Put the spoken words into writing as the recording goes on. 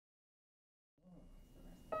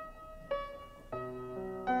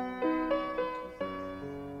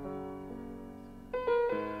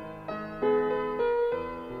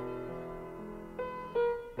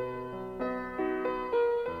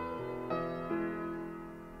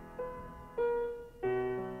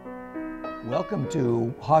Welcome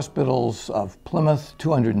to Hospitals of Plymouth,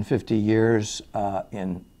 250 Years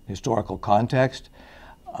in Historical Context,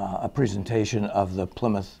 a presentation of the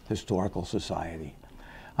Plymouth Historical Society.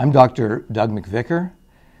 I'm Dr. Doug McVicar,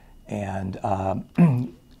 and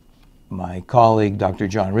my colleague, Dr.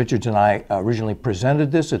 John Richards, and I originally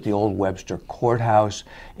presented this at the Old Webster Courthouse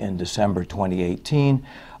in December 2018.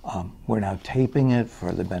 We're now taping it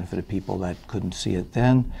for the benefit of people that couldn't see it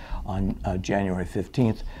then on January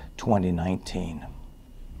 15th, 2019.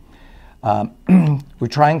 We're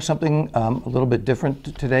trying something a little bit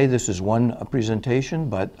different today. This is one presentation,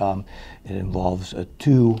 but it involves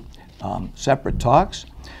two separate talks.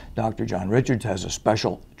 Dr. John Richards has a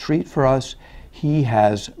special treat for us. He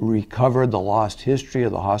has recovered the lost history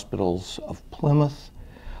of the hospitals of Plymouth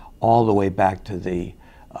all the way back to the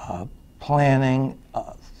planning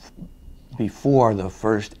before the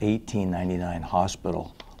first 1899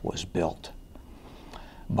 hospital was built.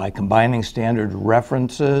 By combining standard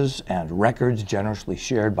references and records generously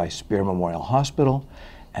shared by Spear Memorial Hospital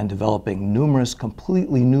and developing numerous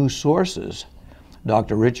completely new sources,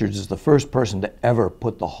 Dr. Richards is the first person to ever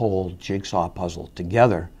put the whole jigsaw puzzle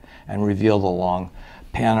together and reveal the long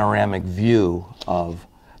panoramic view of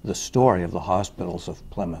the story of the hospitals of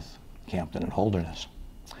Plymouth, Campden, and Holderness.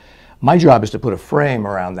 My job is to put a frame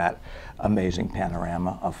around that amazing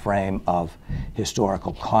panorama, a frame of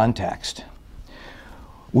historical context.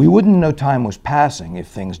 We wouldn't know time was passing if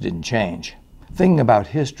things didn't change. Thinking about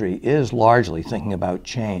history is largely thinking about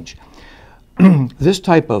change. This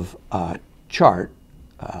type of chart,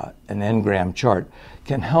 an engram chart,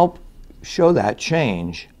 can help show that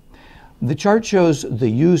change. The chart shows the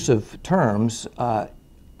use of terms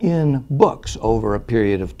in books over a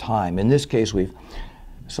period of time. In this case, we've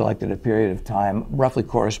selected a period of time roughly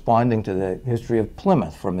corresponding to the history of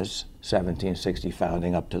Plymouth from its 1760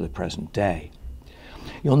 founding up to the present day.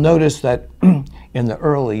 You'll notice that in the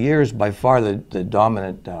early years, by far the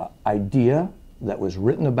dominant idea that was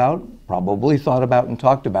written about, probably thought about and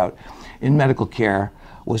talked about in medical care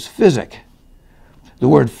was physic. The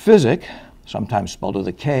word physic, sometimes spelled with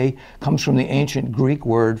a K, comes from the ancient Greek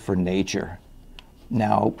word for nature.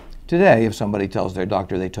 Now, today, if somebody tells their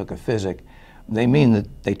doctor they took a physic, they mean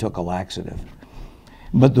that they took a laxative.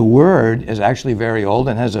 But the word is actually very old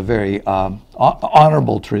and has a very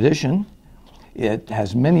honorable tradition. It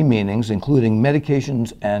has many meanings, including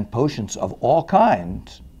medications and potions of all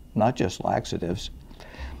kinds, not just laxatives,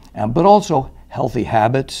 but also healthy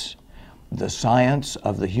habits, the science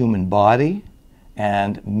of the human body,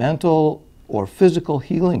 and mental or physical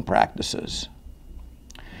healing practices.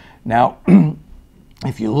 Now,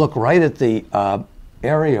 if you look right at the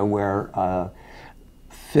area where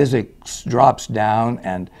physics drops down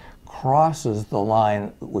and crosses the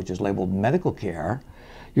line which is labeled medical care,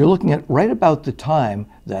 you're looking at right about the time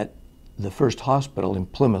that the first hospital in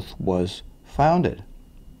Plymouth was founded.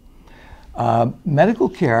 Medical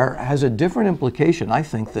care has a different implication, I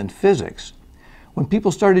think, than physics. When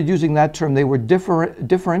people started using that term, they were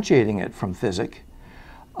differentiating it from physic.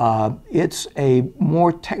 It's a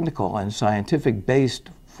more technical and scientific-based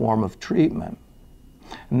form of treatment.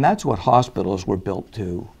 And that's what hospitals were built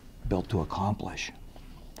to accomplish.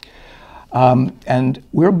 And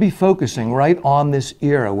we'll be focusing right on this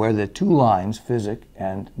era where the two lines, physic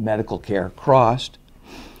and medical care, crossed.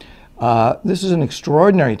 This is an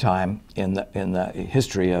extraordinary time in the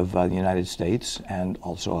history of the United States and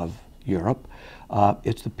also of Europe.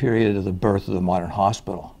 It's the period of the birth of the modern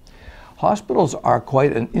hospital. Hospitals are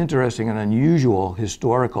quite an interesting and unusual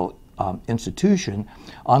historical institution,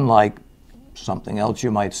 unlike something else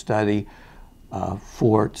you might study,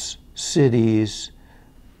 forts, cities,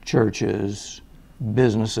 churches,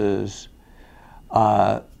 businesses.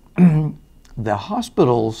 The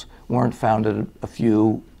hospitals weren't founded a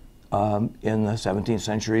few in the 17th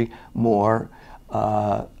century, more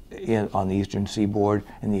on the eastern seaboard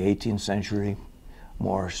in the 18th century,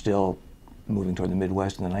 more still moving toward the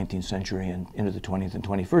Midwest in the 19th century and into the 20th and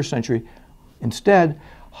 21st century. Instead,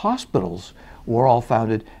 hospitals were all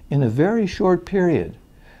founded in a very short period,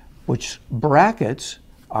 which brackets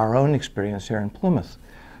our own experience here in Plymouth.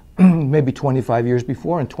 Maybe 25 years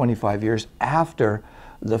before and 25 years after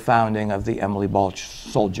the founding of the Emily Balch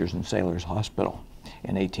Soldiers and Sailors Hospital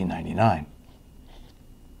in 1899.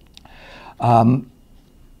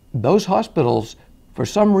 Those hospitals, for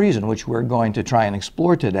some reason, which we're going to try and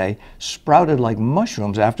explore today, sprouted like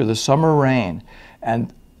mushrooms after the summer rain.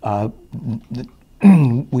 And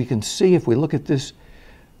we can see, if we look at this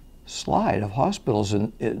slide of hospitals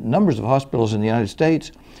and numbers of hospitals in the United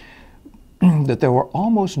States, that there were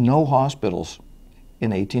almost no hospitals in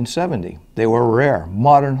 1870. They were rare,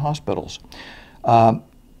 modern hospitals.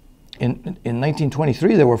 in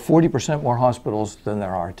 1923, there were 40% more hospitals than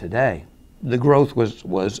there are today. The growth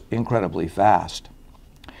was incredibly fast.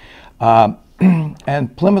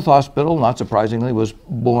 And Plymouth Hospital, not surprisingly, was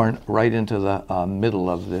born right into the middle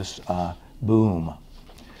of this boom.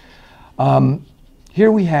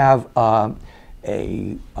 Here we have a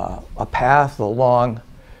path along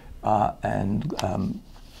an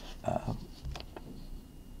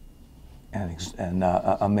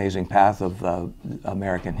amazing path of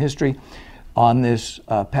American history. On this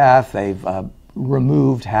path, they've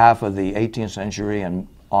removed half of the 18th century and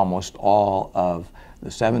almost all of the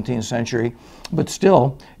 17th century, but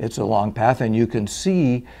still, it's a long path, and you can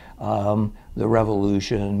see the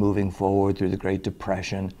Revolution moving forward through the Great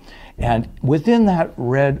Depression. And within that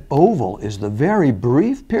red oval is the very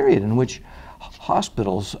brief period in which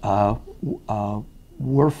hospitals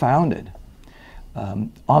were founded.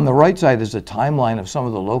 On the right side is a timeline of some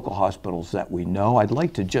of the local hospitals that we know. I'd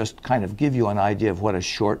like to just kind of give you an idea of what a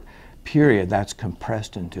short period that's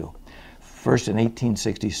compressed into. First, in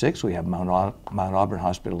 1866, we have Mount Auburn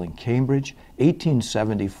Hospital in Cambridge.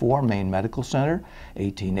 1874, Maine Medical Center.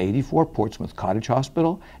 1884, Portsmouth Cottage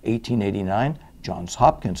Hospital. 1889, Johns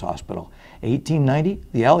Hopkins Hospital. 1890,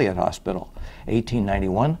 the Elliott Hospital.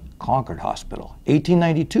 1891, Concord Hospital.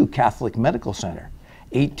 1892, Catholic Medical Center.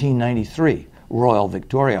 1893, Royal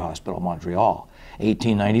Victoria Hospital, Montreal.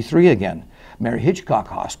 1893 again, Mary Hitchcock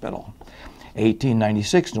Hospital.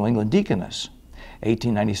 1896, New England Deaconess.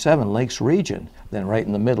 1897, Lakes Region. Then right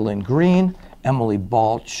in the middle in green, Emily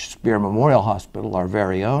Balch Spear Memorial Hospital, our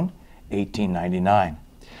very own, 1899.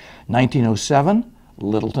 1907,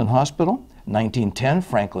 Littleton Hospital. 1910,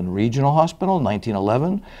 Franklin Regional Hospital.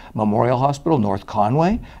 1911, Memorial Hospital, North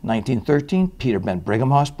Conway. 1913, Peter Bent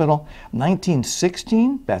Brigham Hospital.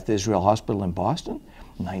 1916, Beth Israel Hospital in Boston.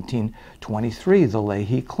 1923, the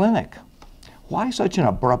Leahy Clinic. Why such an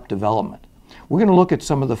abrupt development? We're going to look at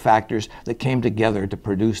some of the factors that came together to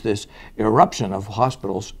produce this eruption of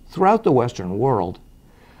hospitals throughout the Western world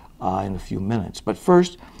in a few minutes. But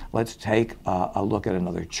first, let's take a look at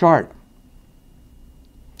another chart.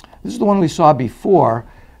 This is the one we saw before,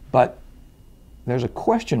 but there's a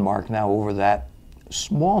question mark now over that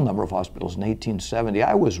small number of hospitals in 1870.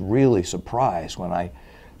 I was really surprised when I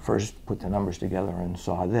first put the numbers together and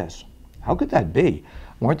saw this. How could that be?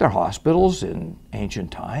 Weren't there hospitals in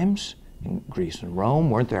ancient times? In Greece and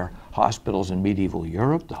Rome? Weren't there hospitals in medieval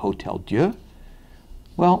Europe, the Hôtel Dieu?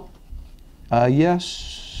 Well, yes,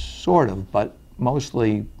 sort of, but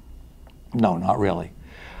mostly, no, not really.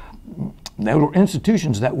 They were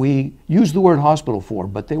institutions that we use the word hospital for,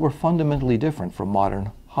 but they were fundamentally different from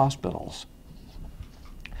modern hospitals.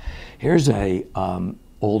 Here's a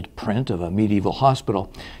old print of a medieval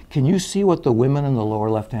hospital. Can you see what the women in the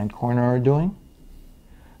lower left-hand corner are doing?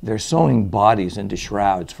 They're sewing bodies into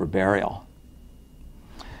shrouds for burial.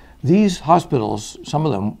 These hospitals, some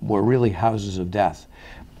of them were really houses of death.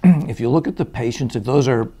 If you look at the patients, if those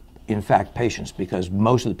are in fact patients, because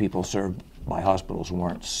most of the people served by hospitals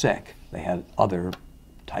weren't sick, they had other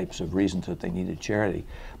types of reasons that they needed charity.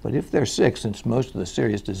 But if they're sick, since most of the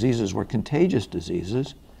serious diseases were contagious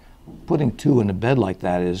diseases, putting two in a bed like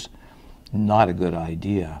that is not a good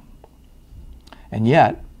idea. And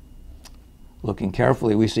yet, looking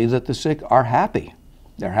carefully, we see that the sick are happy.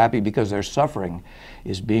 They're happy because their suffering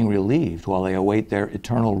is being relieved while they await their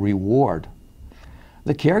eternal reward.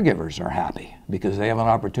 The caregivers are happy because they have an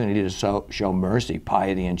opportunity to show mercy,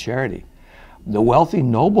 piety, and charity. The wealthy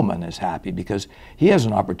nobleman is happy because he has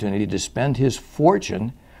an opportunity to spend his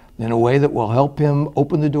fortune in a way that will help him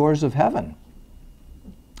open the doors of heaven.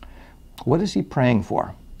 What is he praying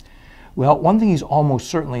for? Well, one thing he's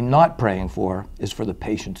almost certainly not praying for is for the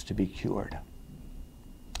patients to be cured.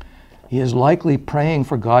 He is likely praying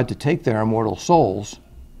for God to take their immortal souls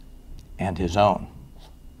and his own.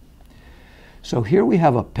 So here we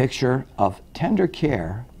have a picture of tender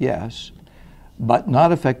care, yes, but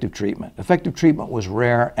not effective treatment. Effective treatment was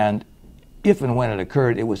rare, and if and when it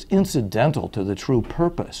occurred, it was incidental to the true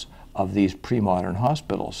purpose of these pre-modern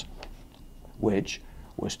hospitals, which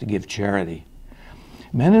was to give charity.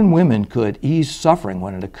 Men and women could ease suffering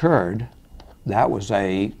when it occurred. That was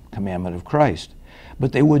a commandment of Christ.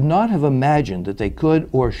 But they would not have imagined that they could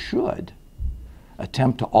or should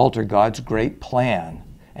attempt to alter God's great plan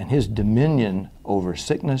and his dominion over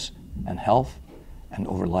sickness and health and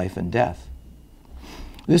over life and death.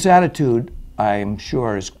 This attitude, I'm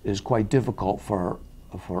sure, is quite difficult for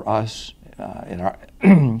us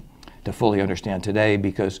to fully understand today,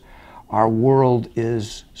 because our world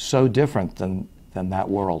is so different than that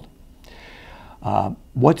world.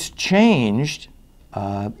 What's changed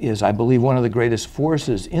is, I believe, one of the greatest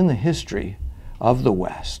forces in the history of the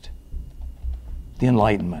West The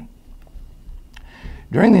Enlightenment.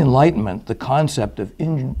 During the Enlightenment, the concept of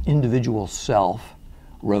individual self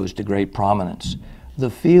rose to great prominence.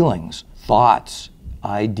 The feelings, thoughts,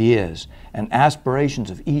 ideas, and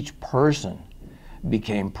aspirations of each person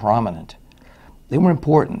became prominent. They were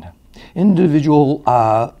important. Individual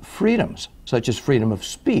freedoms, such as freedom of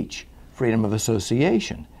speech, freedom of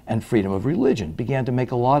association, and freedom of religion, began to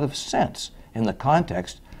make a lot of sense in the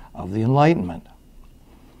context of the Enlightenment.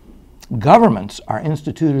 Governments are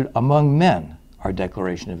instituted among men, our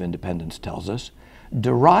Declaration of Independence tells us,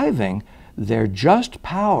 deriving their just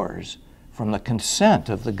powers from the consent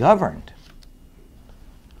of the governed,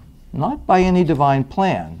 not by any divine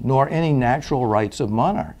plan, nor any natural rights of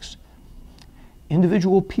monarchs.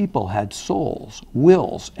 Individual people had souls,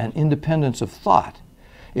 wills, and independence of thought.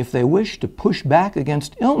 If they wished to push back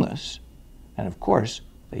against illness, and of course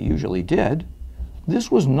they usually did,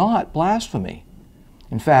 this was not blasphemy.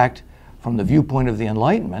 In fact, from the viewpoint of the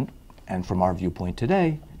Enlightenment, and from our viewpoint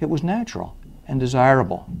today, it was natural and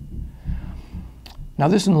desirable. Now,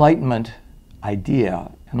 this Enlightenment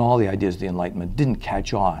idea, and all the ideas of the Enlightenment, didn't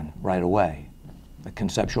catch on right away. A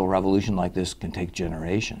conceptual revolution like this can take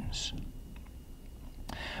generations.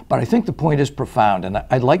 But I think the point is profound, and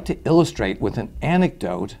I'd like to illustrate with an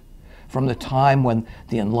anecdote from the time when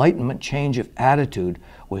the Enlightenment change of attitude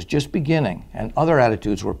was just beginning and other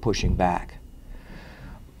attitudes were pushing back.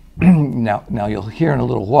 Now you'll hear in a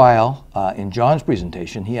little while in John's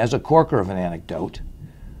presentation, he has a corker of an anecdote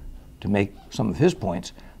to make some of his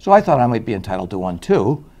points, so I thought I might be entitled to one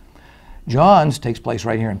too. John's takes place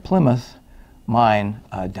right here in Plymouth, mine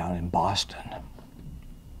down in Boston.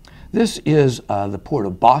 This is the port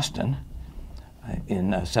of Boston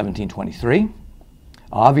in 1723.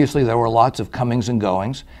 Obviously, there were lots of comings and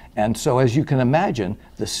goings, and so as you can imagine,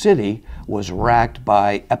 the city was racked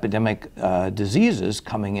by epidemic diseases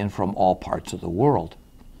coming in from all parts of the world.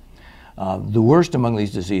 The worst among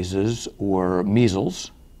these diseases were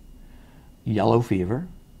measles, yellow fever,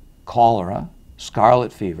 cholera,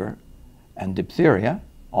 scarlet fever, and diphtheria,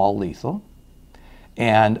 all lethal.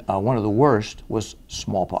 And one of the worst was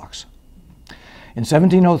smallpox. In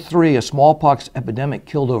 1703, a smallpox epidemic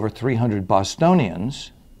killed over 300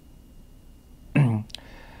 Bostonians.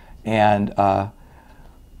 And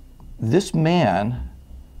this man,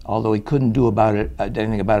 although he couldn't do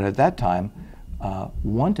anything about it at that time,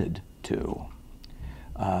 wanted to.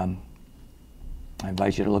 I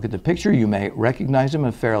invite you to look at the picture. You may recognize him,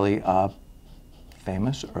 a fairly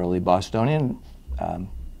famous early Bostonian.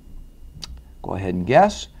 Go ahead and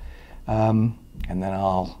guess. And then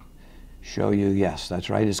I'll show you, yes,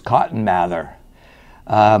 that's right, is Cotton Mather.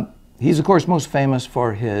 He's, of course, most famous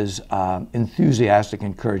for his enthusiastic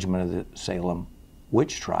encouragement of the Salem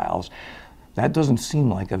witch trials. That doesn't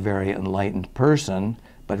seem like a very enlightened person,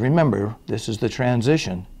 but remember, this is the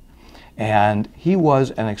transition. And he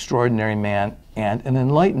was an extraordinary man and an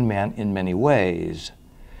enlightened man in many ways.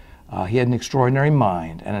 He had an extraordinary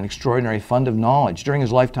mind and an extraordinary fund of knowledge. During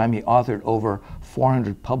his lifetime, he authored over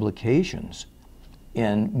 400 publications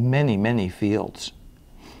in many, many fields.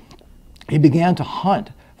 He began to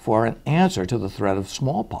hunt for an answer to the threat of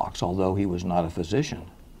smallpox, although he was not a physician.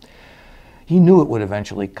 He knew it would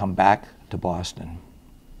eventually come back to Boston.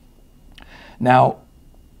 Now,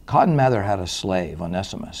 Cotton Mather had a slave,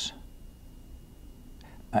 Onesimus.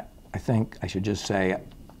 I think I should just say,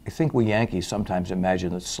 I think we Yankees sometimes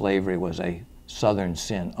imagine that slavery was a Southern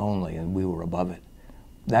sin only and we were above it.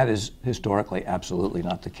 That is historically absolutely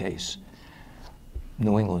not the case.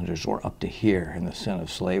 New Englanders were up to here in the sin of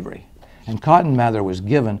slavery. And Cotton Mather was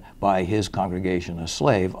given by his congregation a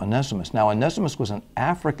slave, Onesimus. Now, Onesimus was an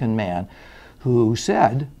African man who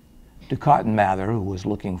said to Cotton Mather, who was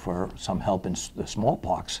looking for some help in the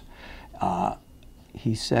smallpox,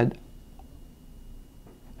 he said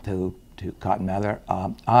to Cotton Mather,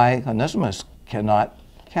 I, Onesimus, cannot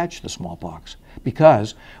catch the smallpox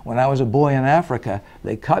because when I was a boy in Africa,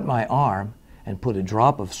 they cut my arm and put a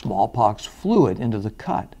drop of smallpox fluid into the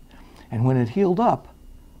cut. And when it healed up,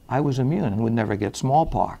 I was immune and would never get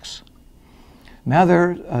smallpox.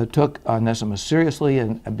 Mather took Onesimus seriously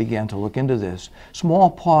and began to look into this.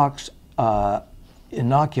 Smallpox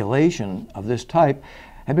inoculation of this type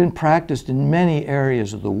had been practiced in many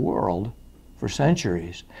areas of the world for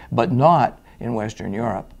centuries, but not in Western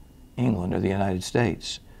Europe, England, or the United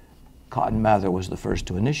States. Cotton Mather was the first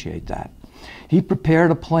to initiate that. He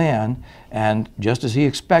prepared a plan, and just as he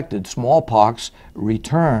expected, smallpox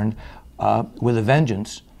returned with a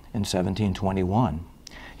vengeance in 1721.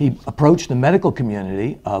 He approached the medical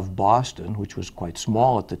community of Boston, which was quite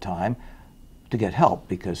small at the time, to get help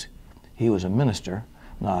because he was a minister,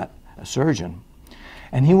 not a surgeon.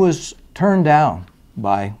 And he was turned down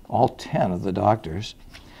by all 10 of the doctors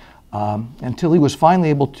until he was finally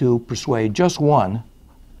able to persuade just one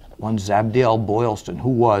Zabdiel Boylston, who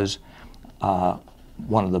was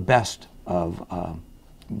one of the best of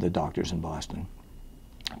the doctors in Boston,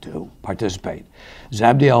 to participate.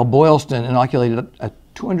 Zabdiel Boylston inoculated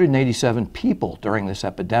 287 people during this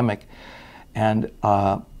epidemic, and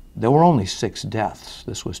there were only 6 deaths.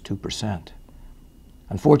 This was 2%.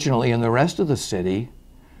 Unfortunately, in the rest of the city,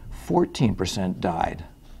 14% died.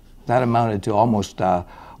 That amounted to almost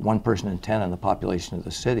 1 person in 10 in the population of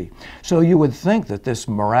the city. So you would think that this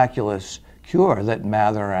miraculous cure that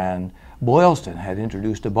Mather and Boylston had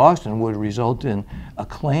introduced to Boston would result in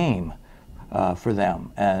acclaim for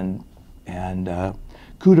them and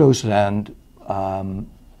kudos and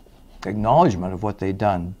acknowledgement of what they'd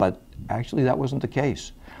done. But actually that wasn't the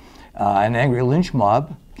case. An angry lynch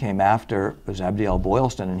mob came after Zabdiel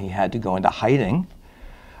Boylston, and he had to go into hiding.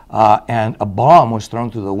 And a bomb was thrown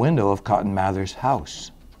through the window of Cotton Mather's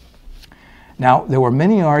house. Now, there were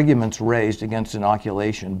many arguments raised against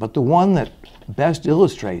inoculation, but the one that best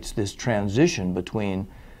illustrates this transition between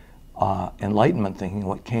Enlightenment thinking and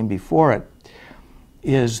what came before it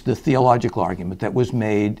is the theological argument that was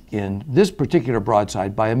made in this particular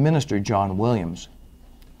broadside by a minister, John Williams.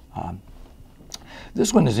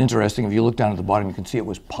 This one is interesting. If you look down at the bottom, you can see it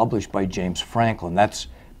was published by James Franklin. That's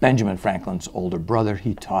Benjamin Franklin's older brother.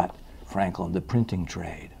 He taught Franklin the printing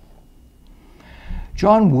trade.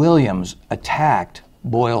 John Williams attacked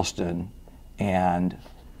Boylston and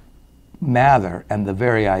Mather and the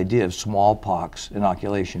very idea of smallpox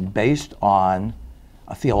inoculation based on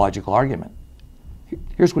a theological argument.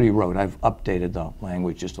 Here's what he wrote. I've updated the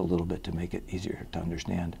language just a little bit to make it easier to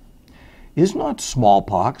understand. Is not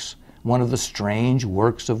smallpox one of the strange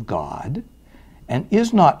works of God? And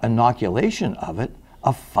is not inoculation of it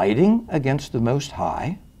a fighting against the Most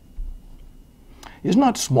High? Is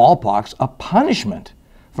not smallpox a punishment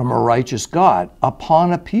from a righteous God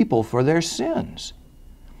upon a people for their sins?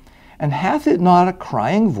 And hath it not a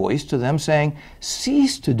crying voice to them saying,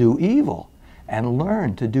 cease to do evil and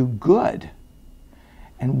learn to do good?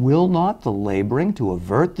 And will not the laboring to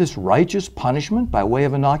avert this righteous punishment by way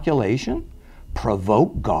of inoculation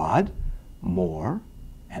provoke God more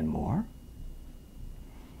and more?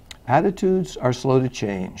 Attitudes are slow to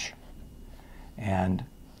change, and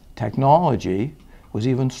technology was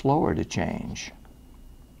even slower to change.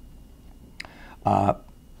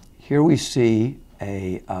 Here we see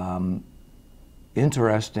a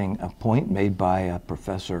interesting point made by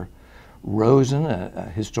Professor Rosen,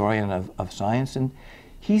 a historian of science, and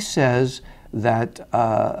he says that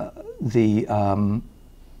the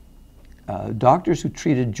doctors who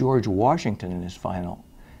treated George Washington in his final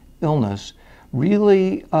illness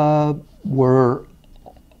really were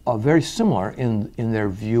very similar in their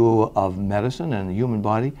view of medicine and the human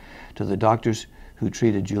body to the doctors who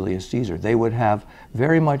treated Julius Caesar. They would have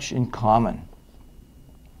very much in common.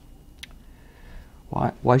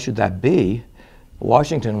 Why should that be?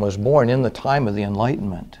 Washington was born in the time of the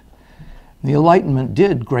Enlightenment. The Enlightenment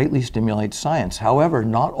did greatly stimulate science. However,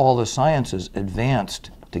 not all the sciences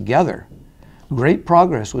advanced together. Great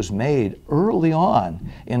progress was made early on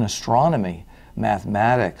in astronomy,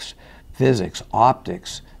 mathematics, physics,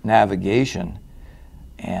 optics, navigation,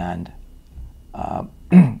 and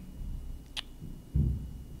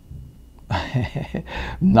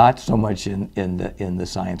not so much in the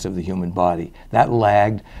science of the human body. That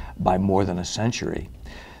lagged by more than a century.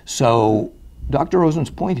 So Dr. Rosen's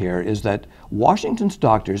point here is that Washington's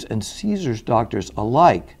doctors and Caesar's doctors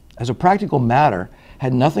alike, as a practical matter,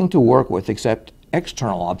 had nothing to work with except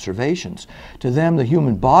external observations. To them, the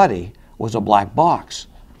human body was a black box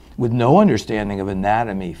with no understanding of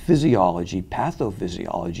anatomy, physiology,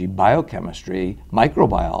 pathophysiology, biochemistry,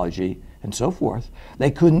 microbiology, and so forth.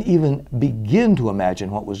 They couldn't even begin to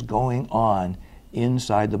imagine what was going on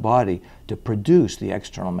inside the body to produce the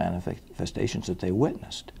external manifestations that they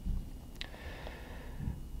witnessed.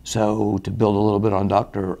 So to build a little bit on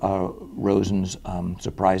Dr. Rosen's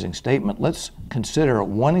surprising statement, let's consider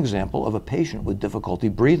one example of a patient with difficulty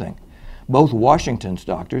breathing. Both Washington's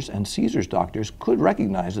doctors and Caesar's doctors could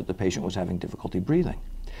recognize that the patient was having difficulty breathing.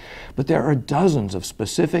 But there are dozens of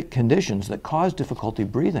specific conditions that cause difficulty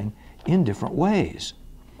breathing in different ways.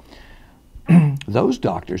 Those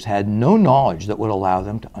doctors had no knowledge that would allow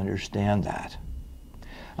them to understand that.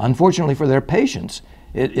 Unfortunately for their patients,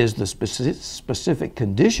 it is the specific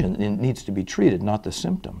condition that needs to be treated, not the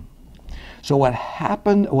symptom. So what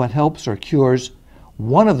helps or cures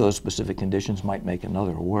one of those specific conditions might make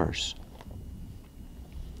another worse.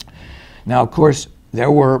 Now, of course,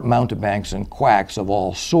 there were mountebanks and quacks of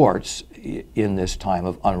all sorts in this time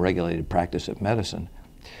of unregulated practice of medicine.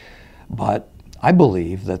 But I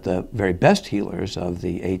believe that the very best healers of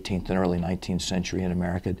the 18th and early 19th century in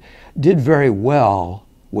America did very well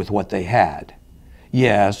with what they had.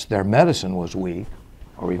 Yes, their medicine was weak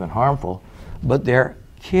or even harmful, but their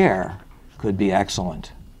care could be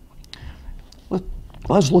excellent.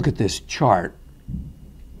 Let's look at this chart,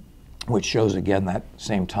 which shows again that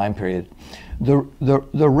same time period.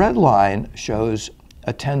 The red line shows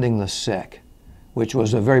attending the sick, which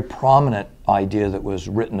was a very prominent idea that was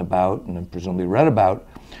written about and presumably read about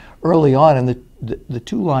early on. And the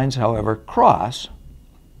two lines, however, cross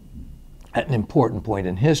at an important point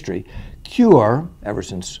in history. Cure, ever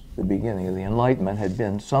since the beginning of the Enlightenment, had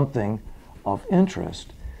been something of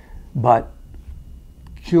interest, but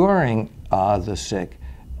curing the sick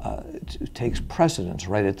takes precedence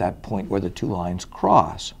right at that point where the two lines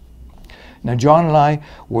cross. Now, John and I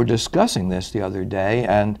were discussing this the other day,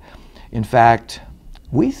 and in fact,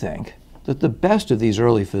 we think that the best of these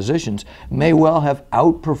early physicians may well have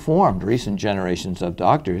outperformed recent generations of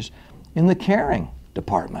doctors in the caring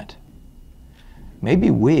department. Maybe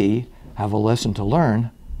we have a lesson to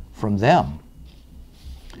learn from them.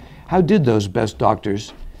 How did those best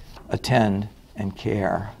doctors attend and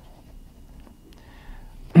care?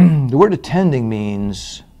 The word attending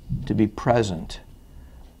means to be present,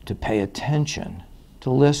 to pay attention, to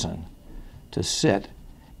listen, to sit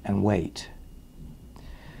and wait.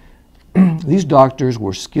 These doctors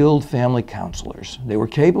were skilled family counselors. They were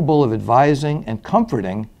capable of advising and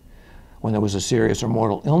comforting when there was a serious or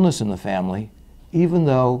mortal illness in the family, even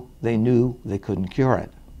though they knew they couldn't cure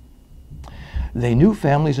it. They knew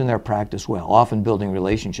families in their practice well, often building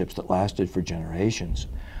relationships that lasted for generations.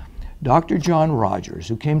 Dr. John Rogers,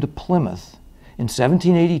 who came to Plymouth in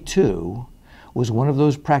 1782, was one of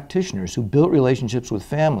those practitioners who built relationships with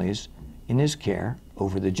families in his care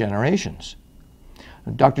over the generations.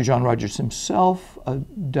 Dr. John Rogers himself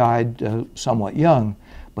died somewhat young,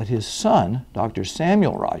 but his son, Dr.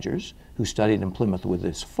 Samuel Rogers, who studied in Plymouth with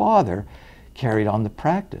his father, carried on the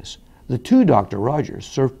practice. The two Dr. Rogers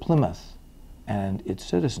served Plymouth and its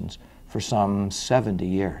citizens for some 70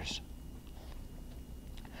 years.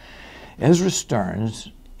 Ezra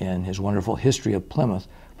Stearns, in his wonderful History of Plymouth,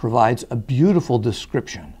 provides a beautiful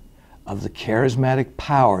description of the charismatic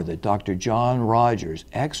power that Dr. John Rogers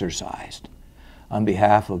exercised on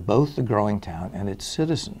behalf of both the growing town and its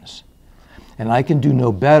citizens. And I can do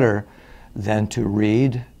no better than to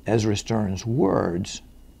read Ezra Stearns' words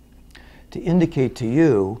to indicate to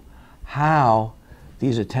you how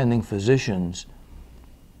these attending physicians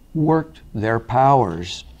worked their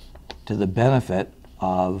powers to the benefit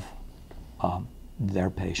of their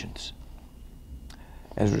patients.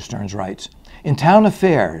 Ezra Stearns writes, "In town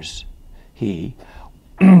affairs,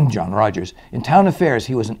 John Rogers, in town affairs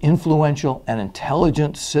he was an influential and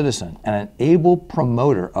intelligent citizen and an able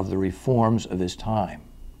promoter of the reforms of his time.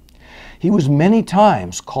 He was many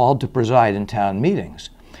times called to preside in town meetings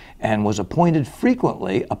and was appointed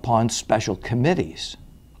frequently upon special committees.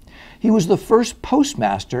 He was the first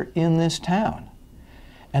postmaster in this town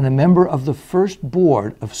and a member of the first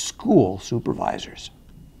board of school supervisors.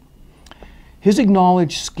 His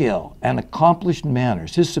acknowledged skill and accomplished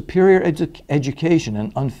manners, his superior education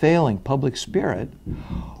and unfailing public spirit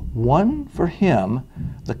won for him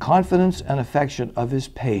the confidence and affection of his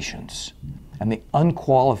patients and the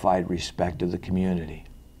unqualified respect of the community.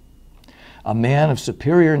 A man of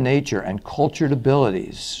superior nature and cultured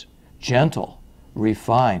abilities, gentle,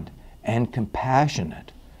 refined, and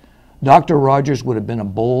compassionate, Dr. Rogers would have been a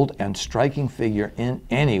bold and striking figure in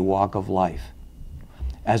any walk of life.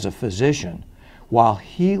 As a physician, while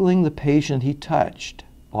healing the patient he touched,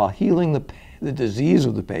 while healing the disease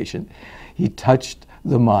of the patient, he touched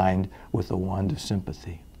the mind with a wand of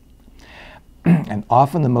sympathy. And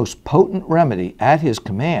often the most potent remedy at his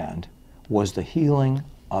command was the healing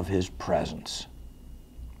of his presence."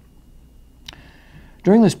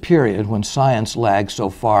 During this period, when science lagged so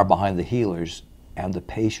far behind the healers and the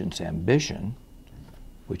patient's ambition,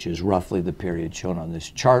 which is roughly the period shown on this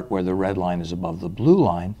chart where the red line is above the blue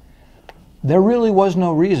line, there really was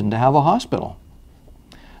no reason to have a hospital.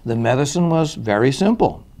 The medicine was very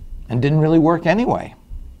simple and didn't really work anyway.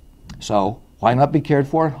 So why not be cared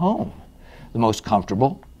for at home, the most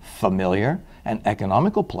comfortable, familiar, and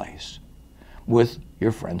economical place, with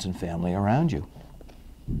your friends and family around you?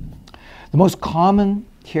 The most common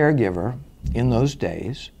caregiver in those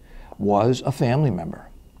days was a family member,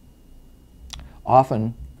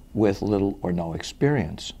 often with little or no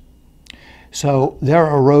experience. So there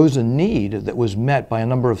arose a need that was met by a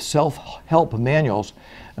number of self-help manuals,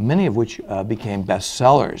 many of which became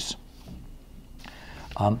bestsellers.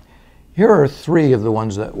 Here are three of the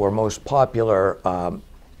ones that were most popular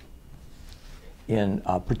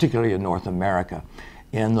particularly in North America.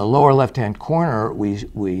 In the lower left-hand corner, we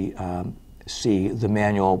see the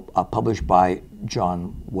manual published by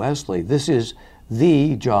John Wesley. This is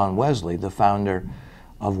the John Wesley, the founder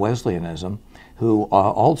of Wesleyanism, who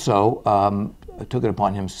also took it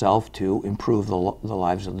upon himself to improve the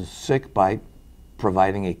lives of the sick by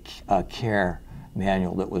providing a care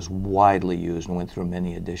manual that was widely used and went through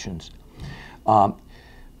many editions.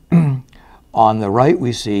 On the right,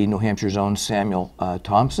 we see New Hampshire's own Samuel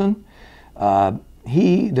Thompson.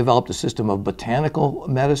 He developed a system of botanical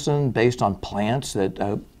medicine based on plants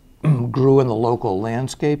that grew in the local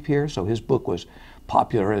landscape here. So his book was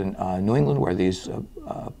popular in New England, where these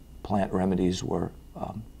plant remedies were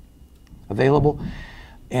available.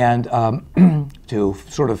 And to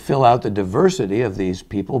sort of fill out the diversity of these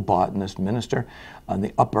people, botanist, minister, on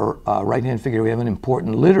the upper right-hand figure, we have an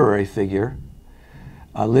important literary figure,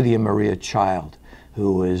 Lydia Maria Child,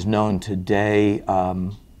 who is known today,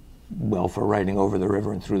 well, for writing Over the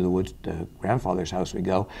River and Through the Woods, to Grandfather's House We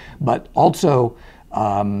Go, but also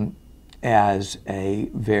as a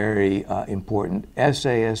very important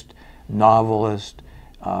essayist, novelist,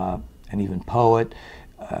 and even poet.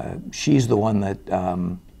 She's the one that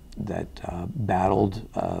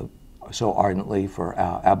battled so ardently for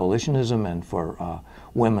abolitionism and for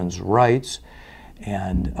women's rights,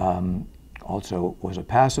 and also was a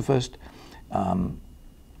pacifist.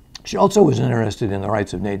 She also was interested in the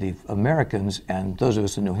rights of Native Americans, and those of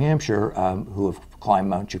us in New Hampshire who have climbed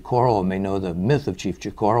Mount Chicorowa may know the myth of Chief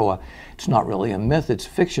Chicorowa. It's not really a myth, it's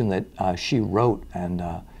fiction that she wrote and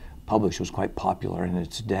published, was quite popular in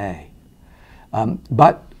its day.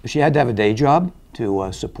 But she had to have a day job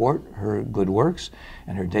to support her good works,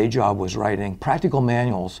 and her day job was writing practical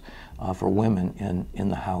manuals for women in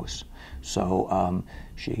the house. So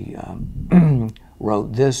she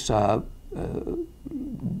wrote this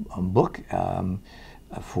book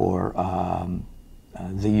for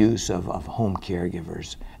the use of home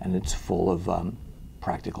caregivers, and it's full of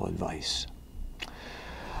practical advice.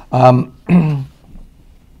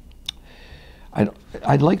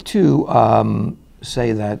 I'd like to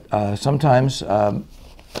say that sometimes the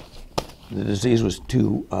disease was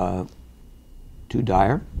too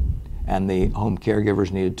dire, and the home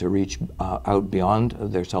caregivers needed to reach out beyond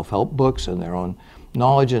their self-help books and their own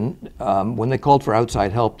knowledge. And when they called for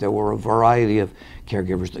outside help, there were a variety of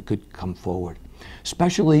caregivers that could come forward.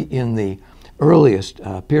 Especially in the earliest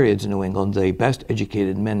periods in New England, the best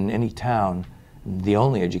educated men in any town, the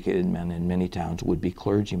only educated men in many towns, would be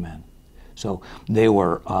clergymen. So they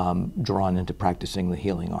were drawn into practicing the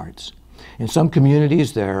healing arts. In some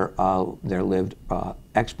communities, there lived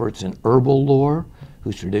experts in herbal lore,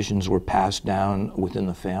 whose traditions were passed down within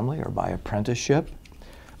the family or by apprenticeship.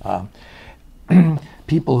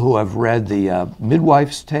 People who have read the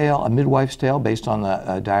Midwife's Tale, A Midwife's Tale, based on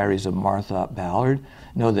the diaries of Martha Ballard,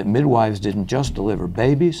 know that midwives didn't just deliver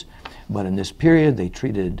babies, but in this period they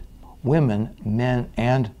treated women, men,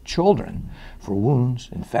 and children for wounds,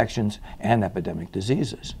 infections, and epidemic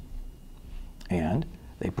diseases. And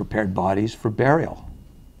they prepared bodies for burial,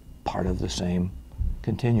 part of the same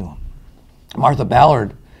continuum. Martha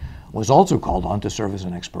Ballard was also called on to serve as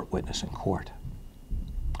an expert witness in court.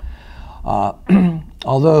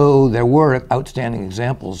 Although there were outstanding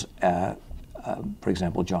examples, for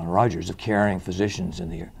example, John Rogers, of caring physicians in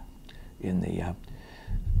the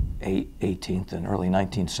 18th and early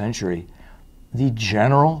 19th century, the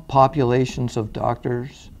general population of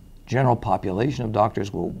doctors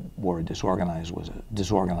were a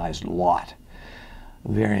disorganized lot,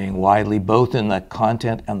 varying widely both in the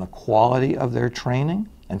content and the quality of their training,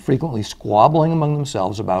 and frequently squabbling among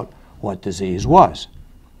themselves about what disease was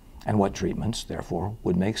and what treatments, therefore,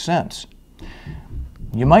 would make sense.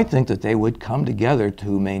 You might think that they would come together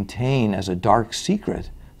to maintain as a dark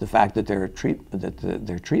secret the fact that their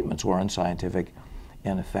treatments were unscientific,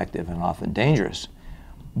 ineffective, and often dangerous.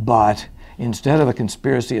 But instead of a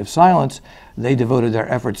conspiracy of silence, they devoted their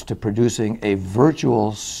efforts to producing a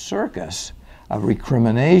virtual circus of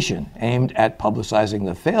recrimination aimed at publicizing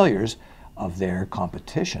the failures of their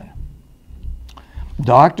competition.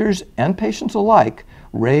 Doctors and patients alike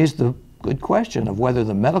raised the good question of whether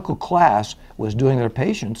the medical class was doing their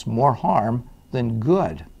patients more harm than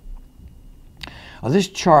good. This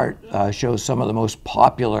chart shows some of the most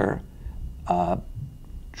popular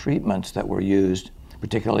treatments that were used,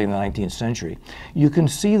 particularly in the 19th century. You can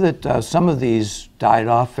see that some of these died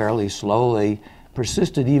off fairly slowly,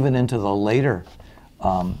 persisted even into the later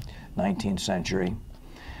 19th century.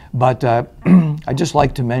 But I'd just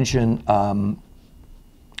like to mention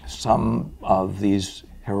some of these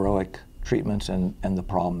heroic treatments and the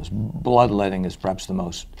problems. Bloodletting is perhaps the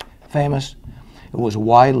most famous. It was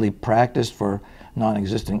widely practiced for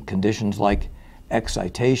non-existent conditions like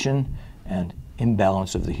excitation and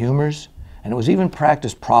imbalance of the humors, and it was even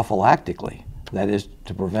practiced prophylactically, that is,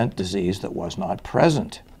 to prevent disease that was not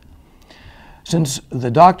present. Since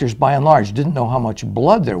the doctors, by and large, didn't know how much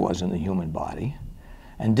blood there was in the human body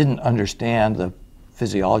and didn't understand the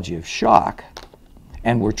physiology of shock,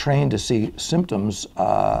 and were trained to see symptoms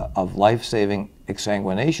of life-saving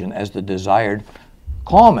exsanguination as the desired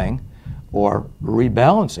calming or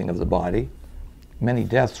rebalancing of the body, many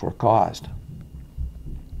deaths were caused.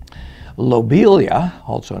 Lobelia,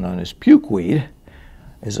 also known as pukeweed,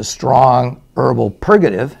 is a strong herbal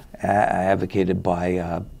purgative advocated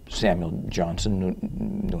by Samuel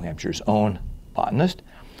Johnson, New Hampshire's own botanist.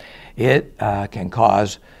 It can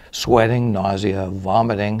cause sweating, nausea,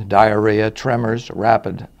 vomiting, diarrhea, tremors,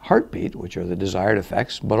 rapid heartbeat, which are the desired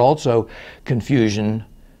effects, but also confusion,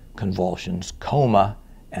 convulsions, coma,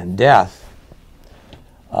 and death.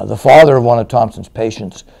 The father of one of Thompson's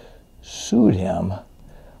patients sued him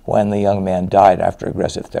when the young man died after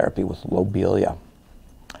aggressive therapy with lobelia.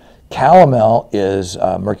 Calomel is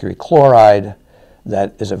mercury chloride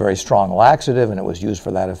that is a very strong laxative, and it was used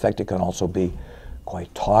for that effect. It can also be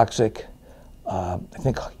quite toxic. I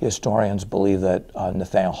think historians believe that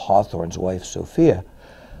Nathaniel Hawthorne's wife, Sophia,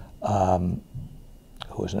 who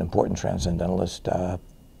was an important transcendentalist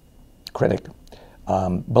critic,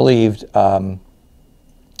 believed that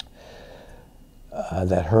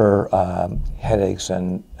her headaches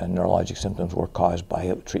and neurologic symptoms were caused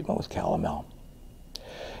by treatment with calomel.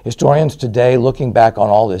 Historians today, looking back on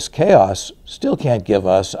all this chaos, still can't give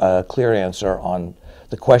us a clear answer on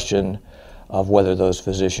the question of whether those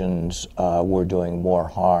physicians were doing more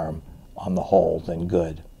harm on the whole than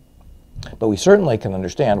good. But we certainly can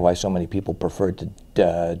understand why so many people preferred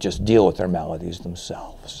to just deal with their maladies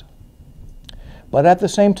themselves. But at the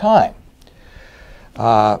same time,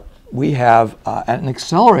 we have, at an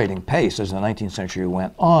accelerating pace as the 19th century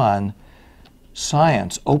went on,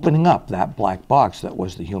 science opening up that black box that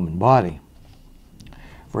was the human body.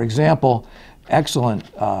 For example, excellent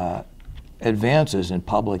advances in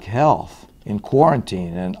public health, in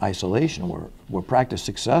quarantine and isolation were practiced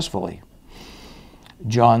successfully.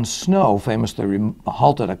 John Snow famously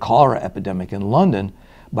halted a cholera epidemic in London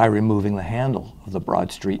by removing the handle of the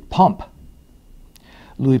Broad Street pump.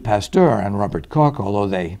 Louis Pasteur and Robert Koch, although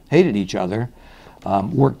they hated each other,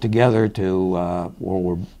 worked together to,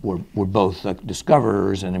 were both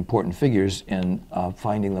discoverers and important figures in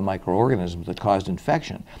finding the microorganisms that caused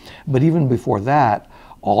infection. But even before that,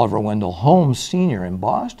 Oliver Wendell Holmes Sr. in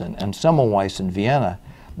Boston and Semmelweis in Vienna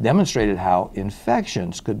demonstrated how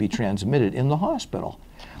infections could be transmitted in the hospital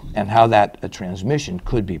and how that transmission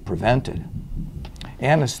could be prevented.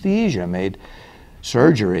 Anesthesia made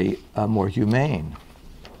surgery more humane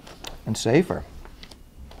and safer.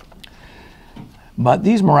 But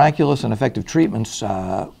these miraculous and effective treatments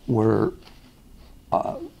were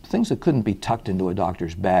things that couldn't be tucked into a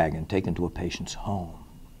doctor's bag and taken to a patient's home.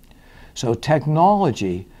 So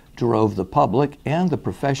technology drove the public and the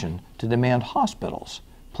profession to demand hospitals,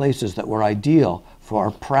 places that were ideal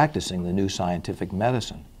for practicing the new scientific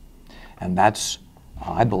medicine. And that's,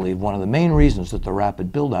 I believe, one of the main reasons that the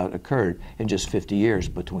rapid build-out occurred in just 50 years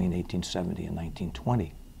between 1870 and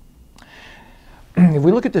 1920. If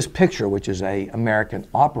we look at this picture, which is an American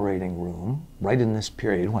operating room, right in this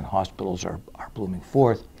period when hospitals are blooming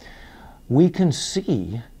forth, we can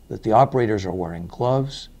see that the operators are wearing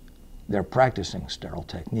gloves, they're practicing sterile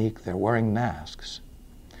technique, they're wearing masks.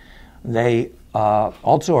 They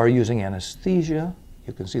also are using anesthesia.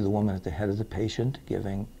 You can see the woman at the head of the patient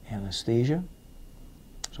giving anesthesia.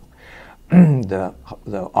 So the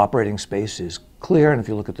operating space is clear, and if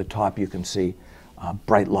you look at the top, you can see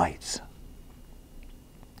bright lights.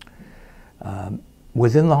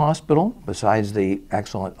 Within the hospital, besides the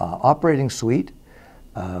excellent operating suite,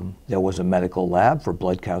 there was a medical lab for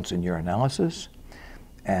blood counts and urinalysis.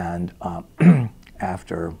 And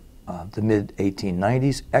after the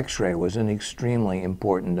mid-1890s, X-ray was an extremely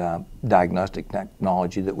important diagnostic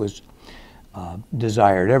technology that was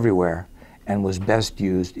desired everywhere and was best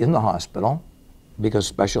used in the hospital because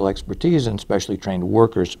special expertise and specially trained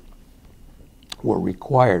workers were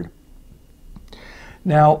required.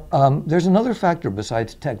 Now, there's another factor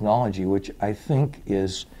besides technology which I think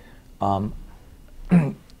is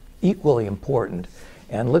equally important.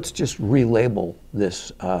 And let's just relabel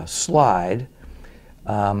this slide.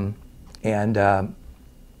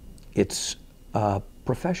 It's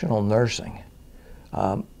professional nursing.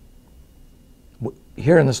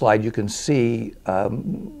 Here in the slide, you can see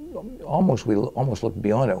we almost looked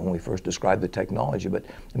beyond it when we first described the technology, but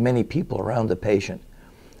many people around the patient.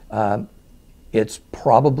 It's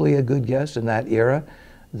probably a good guess in that era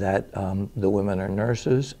that the women are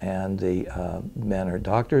nurses and the men are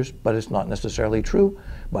doctors, but it's not necessarily true.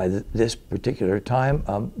 By this particular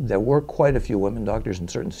time, there were quite a few women doctors in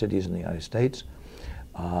certain cities in the United States.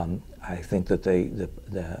 I think that the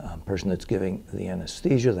person that's giving the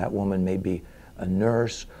anesthesia, that woman may be a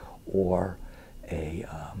nurse or a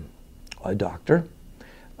doctor.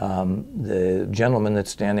 The gentleman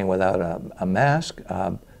that's standing without a mask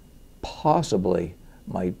possibly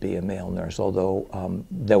might be a male nurse, although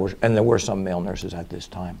there were some male nurses at this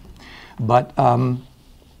time. But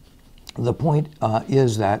the point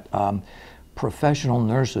is that professional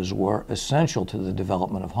nurses were essential to the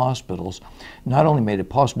development of hospitals, not only made it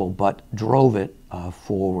possible, but drove it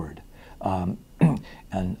forward.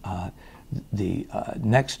 And the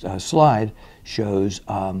next slide shows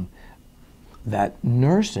that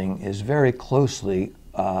nursing is very closely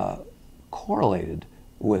correlated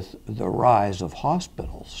with the rise of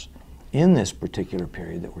hospitals in this particular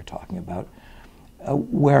period that we're talking about,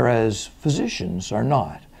 whereas physicians are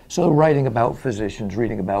not. So reading about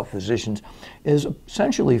physicians is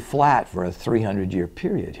essentially flat for a 300-year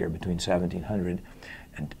period here between 1700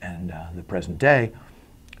 and the present day.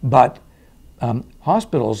 But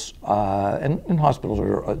hospitals, and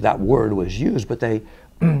hospitals, that word was used, but they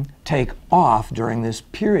take off during this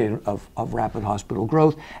period of rapid hospital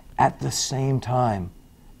growth. At the same time,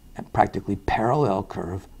 a practically parallel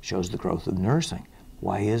curve shows the growth of nursing.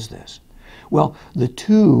 Why is this? Well, the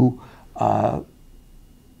two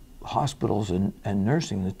hospitals and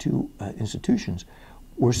nursing, the two institutions,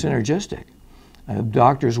 were synergistic.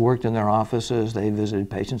 Doctors worked in their offices, they visited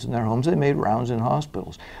patients in their homes, they made rounds in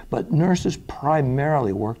hospitals. But nurses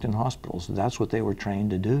primarily worked in hospitals. That's what they were trained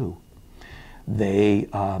to do. They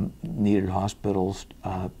needed hospitals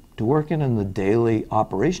to work in, and the daily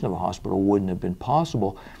operation of a hospital wouldn't have been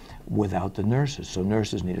possible without the nurses. So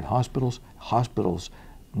nurses needed hospitals, hospitals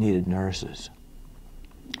needed nurses.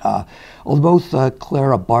 Although both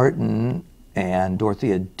Clara Barton and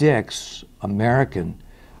Dorothea Dix, American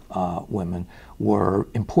women, were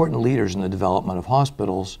important leaders in the development of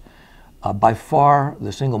hospitals, by far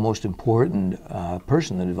the single most important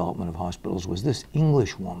person in the development of hospitals was this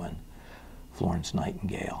English woman, Florence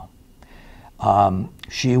Nightingale.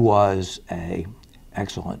 She was an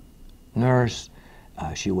excellent nurse.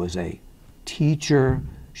 She was a teacher.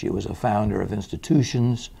 She was a founder of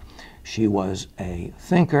institutions. She was a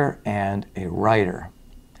thinker and a writer.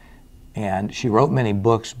 And she wrote many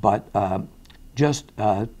books, but just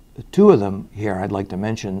two of them here I'd like to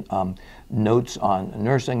mention, Notes on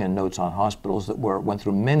Nursing and Notes on Hospitals, that went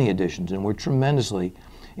through many editions and were tremendously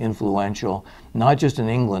influential, not just in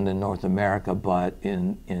England and North America, but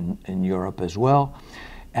in Europe as well.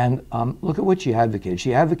 And look at what she advocated.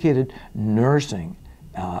 She advocated nursing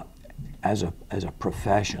as a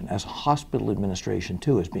profession, as hospital administration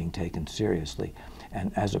too is being taken seriously,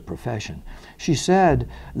 and as a profession. She said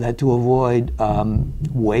that to avoid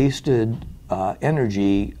wasted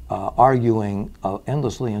energy arguing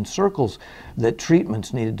endlessly in circles, that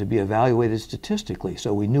treatments needed to be evaluated statistically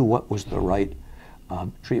so we knew what was the right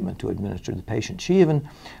treatment to administer to the patient. She even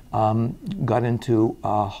got into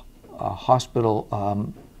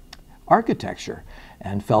hospital architecture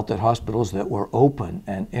and felt that hospitals that were open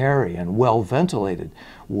and airy and well ventilated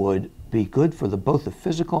would be good for both the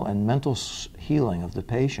physical and mental healing of the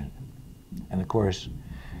patient. And of course,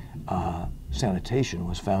 sanitation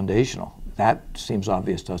was foundational. That seems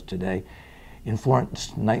obvious to us today. In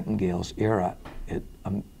Florence Nightingale's era, it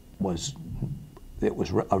was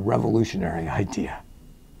a revolutionary idea.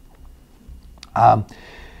 I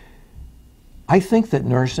think that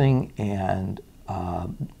nursing and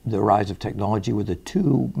the rise of technology were the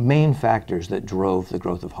two main factors that drove the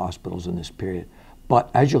growth of hospitals in this period. But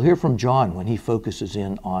as you'll hear from John when he focuses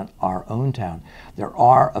in on our own town, there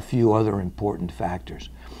are a few other important factors.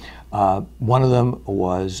 One of them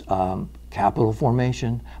was capital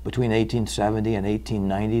formation. Between 1870 and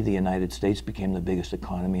 1890, the United States became the biggest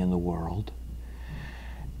economy in the world.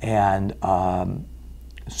 And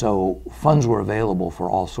so funds were available for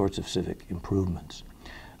all sorts of civic improvements.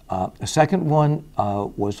 A second one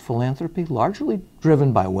was philanthropy, largely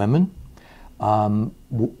driven by women,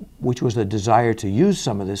 which was a desire to use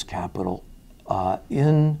some of this capital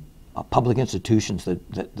in public institutions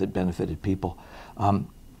that benefited people.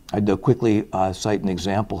 I'd quickly cite an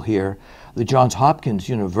example here. The Johns Hopkins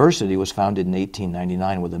University was founded in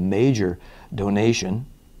 1899 with a major donation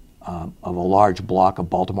of a large block of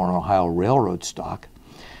Baltimore and Ohio Railroad stock.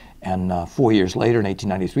 And 4 years later, in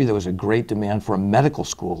 1893, there was a great demand for a medical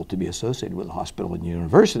school to be associated with a hospital and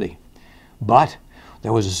university. But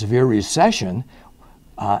there was a severe recession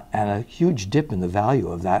and a huge dip in the value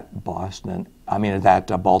of that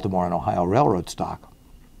Baltimore and Ohio Railroad stock.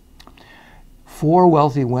 4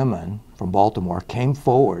 wealthy women from Baltimore came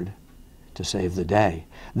forward to save the day.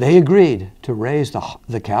 They agreed to raise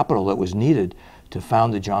the capital that was needed to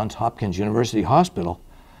found the Johns Hopkins University Hospital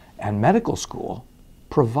and Medical School,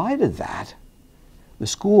 provided that the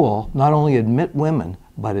school not only admit women,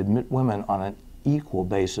 but admit women on an equal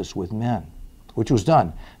basis with men, which was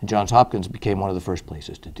done. And Johns Hopkins became one of the first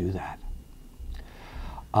places to do that.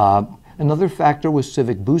 Another factor was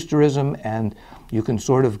civic boosterism, and you can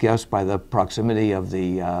sort of guess by the proximity of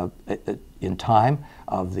in time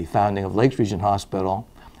of the founding of Lakes Region Hospital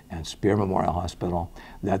and Spear Memorial Hospital,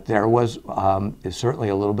 that there was certainly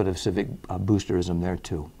a little bit of civic boosterism there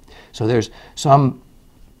too. So there's some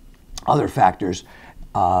other factors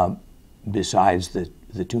besides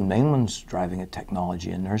the two main ones driving at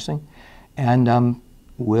technology and nursing. And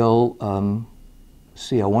we'll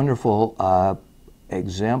see a wonderful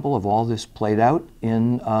example of all this played out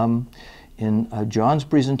in John's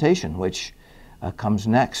presentation, which comes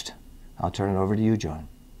next. I'll turn it over to you, John.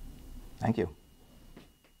 Thank you.